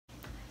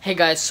Hey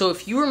guys, so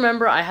if you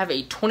remember, I have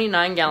a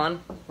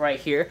 29-gallon right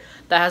here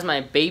that has my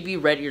baby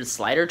red-eared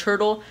slider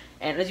turtle,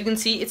 and as you can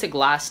see, it's a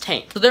glass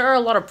tank. So there are a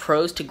lot of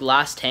pros to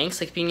glass tanks,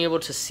 like being able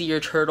to see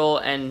your turtle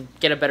and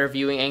get a better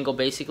viewing angle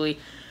basically,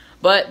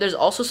 but there's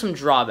also some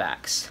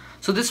drawbacks.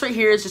 So this right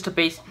here is just a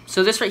basic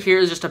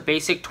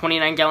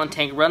 29-gallon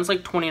tank. It runs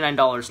like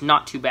 $29,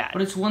 not too bad.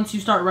 But it's once you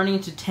start running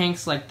into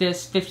tanks like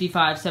this,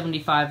 55,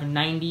 75,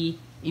 90,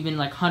 even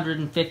like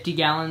 150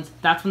 gallons,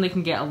 that's when they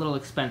can get a little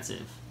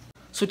expensive.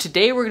 So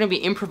today we're going to be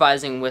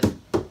improvising with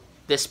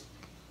this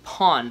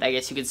pond, I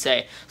guess you could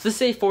say. So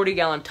this is a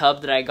 40-gallon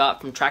tub that I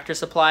got from Tractor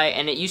Supply,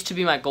 and it used to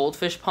be my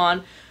goldfish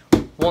pond.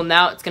 Well,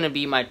 now it's going to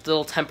be my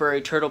little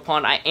temporary turtle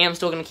pond. I am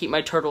still going to keep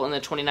my turtle in the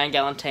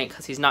 29-gallon tank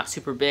because he's not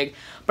super big.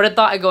 But I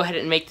thought I'd go ahead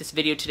and make this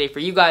video today for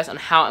you guys on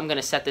how I'm going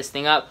to set this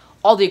thing up,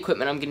 all the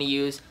equipment I'm going to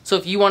use. So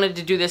if you wanted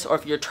to do this, or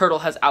if your turtle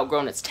has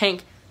outgrown its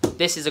tank,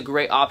 this is a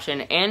great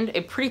option and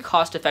a pretty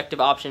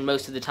cost-effective option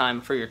most of the time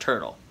for your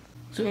turtle.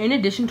 So in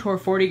addition to our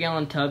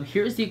 40-gallon tub,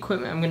 here's the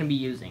equipment I'm going to be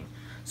using.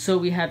 So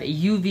we have a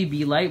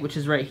UVB light, which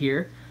is right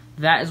here.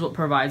 That is what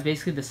provides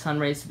basically the sun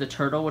rays to the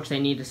turtle, which they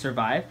need to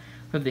survive.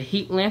 We have the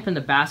heat lamp and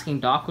the basking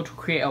dock, which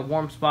will create a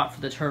warm spot for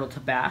the turtle to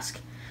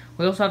bask.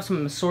 We also have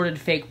some assorted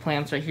fake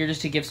plants right here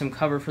just to give some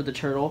cover for the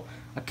turtle.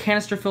 A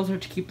canister filter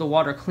to keep the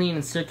water clean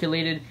and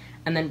circulated.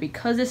 And then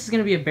because this is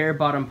going to be a bare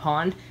bottom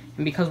pond,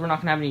 and because we're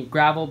not going to have any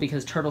gravel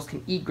because turtles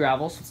can eat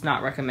gravel, so it's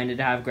not recommended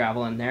to have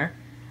gravel in there,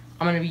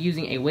 I'm going to be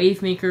using a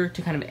wave maker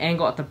to kind of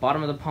angle at the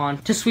bottom of the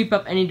pond to sweep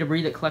up any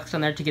debris that collects on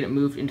there to get it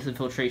moved into the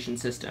filtration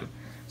system.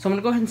 So I'm going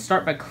to go ahead and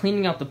start by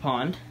cleaning out the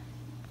pond.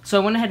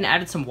 So I went ahead and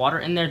added some water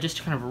in there just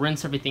to kind of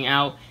rinse everything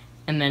out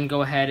and then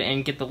go ahead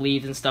and get the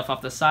leaves and stuff off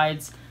the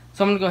sides.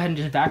 So I'm going to go ahead and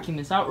just vacuum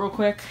this out real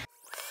quick.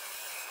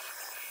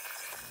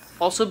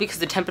 Also, because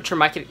the temperature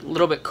might get a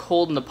little bit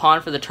cold in the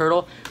pond for the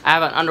turtle, I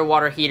have an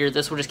underwater heater.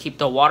 This will just keep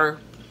the water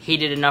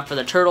heated enough for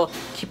the turtle,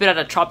 keep it at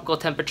a tropical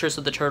temperature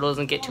so the turtle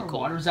doesn't get too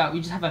cold. Water's out, we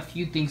just have a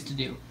few things to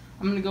do.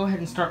 I'm going to go ahead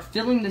and start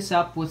filling this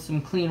up with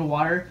some clean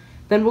water,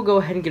 then we'll go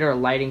ahead and get our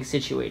lighting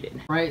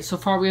situated. Alright, so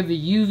far we have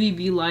the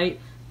UVB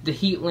light, the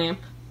heat lamp,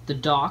 the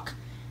dock.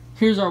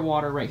 Here's our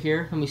water right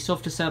here, and we still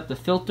have to set up the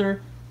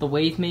filter, the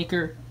wave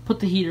maker, put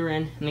the heater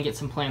in, and then get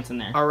some plants in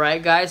there.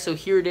 Alright guys, so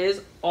here it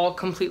is, all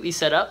completely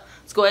set up.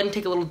 Let's go ahead and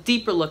take a little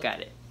deeper look at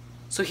it.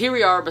 So here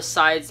we are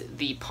besides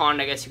the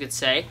pond, I guess you could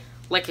say.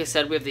 Like I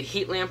said, we have the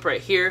heat lamp right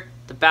here,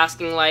 the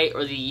basking light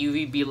or the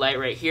UVB light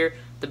right here,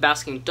 the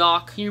basking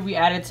dock. Here we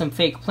added some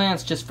fake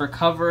plants just for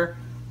cover.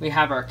 We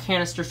have our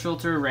canister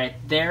filter right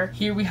there.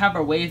 Here we have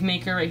our wave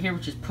maker right here,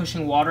 which is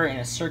pushing water in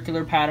a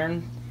circular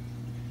pattern.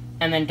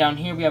 And then down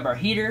here we have our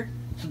heater.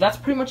 So that's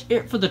pretty much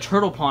it for the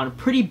turtle pond.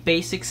 Pretty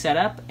basic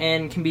setup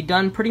and can be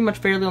done pretty much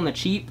fairly on the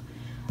cheap.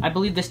 I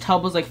believe this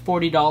tub was like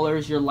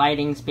 $40. Your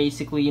lighting's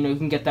basically, you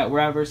can get that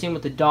wherever. Same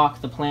with the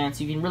dock, the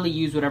plants. You can really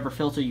use whatever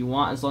filter you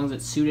want as long as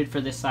it's suited for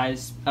this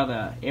size of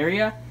a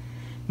area.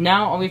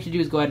 Now all we have to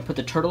do is go ahead and put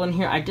the turtle in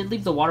here. I did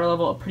leave the water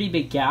level a pretty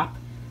big gap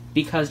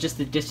because just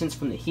the distance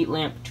from the heat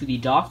lamp to the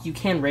dock, you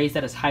can raise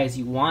that as high as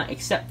you want,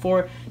 except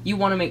for you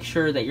want to make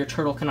sure that your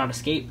turtle cannot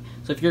escape.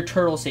 So if your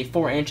turtle, say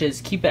 4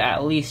 inches, keep it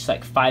at least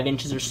like 5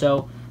 inches or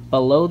so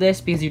below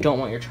this because you don't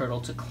want your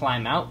turtle to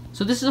climb out.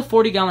 So this is a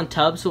 40-gallon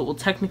tub, so it will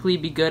technically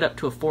be good up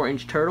to a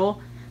 4-inch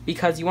turtle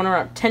because you want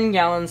around 10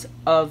 gallons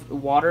of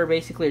water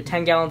basically, or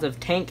 10 gallons of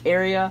tank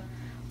area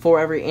for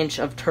every inch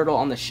of turtle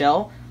on the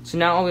shell. So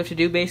now all we have to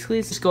do basically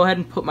is just go ahead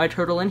and put my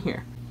turtle in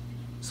here.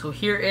 So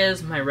here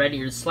is my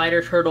red-eared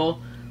slider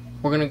turtle.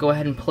 We're going to go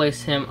ahead and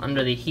place him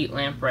under the heat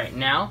lamp right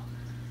now.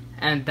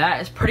 And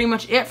that is pretty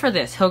much it for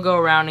this. He'll go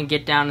around and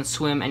get down and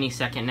swim any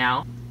second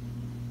now.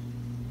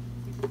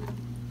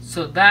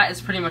 So that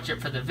is pretty much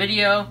it for the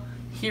video.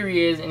 Here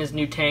he is in his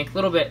new tank, a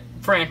little bit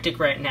frantic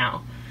right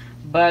now.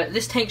 But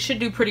this tank should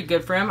do pretty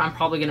good for him. I'm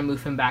probably going to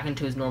move him back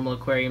into his normal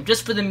aquarium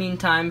just for the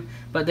meantime,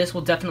 but this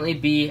will definitely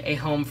be a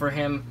home for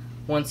him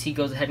once he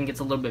goes ahead and gets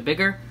a little bit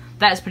bigger.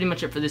 That is pretty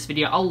much it for this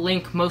video. I'll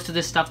link most of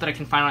this stuff that I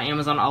can find on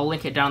Amazon. I'll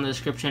link it down in the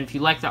description. If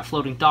you like that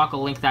floating dock,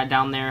 I'll link that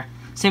down there.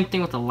 Same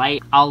thing with the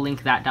light. I'll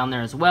link that down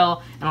there as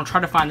well. And I'll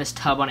try to find this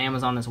tub on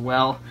Amazon as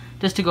well,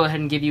 just to go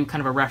ahead and give you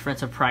kind of a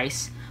reference of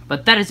price.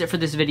 But that is it for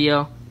this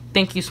video.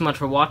 Thank you so much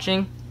for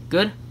watching.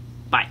 Good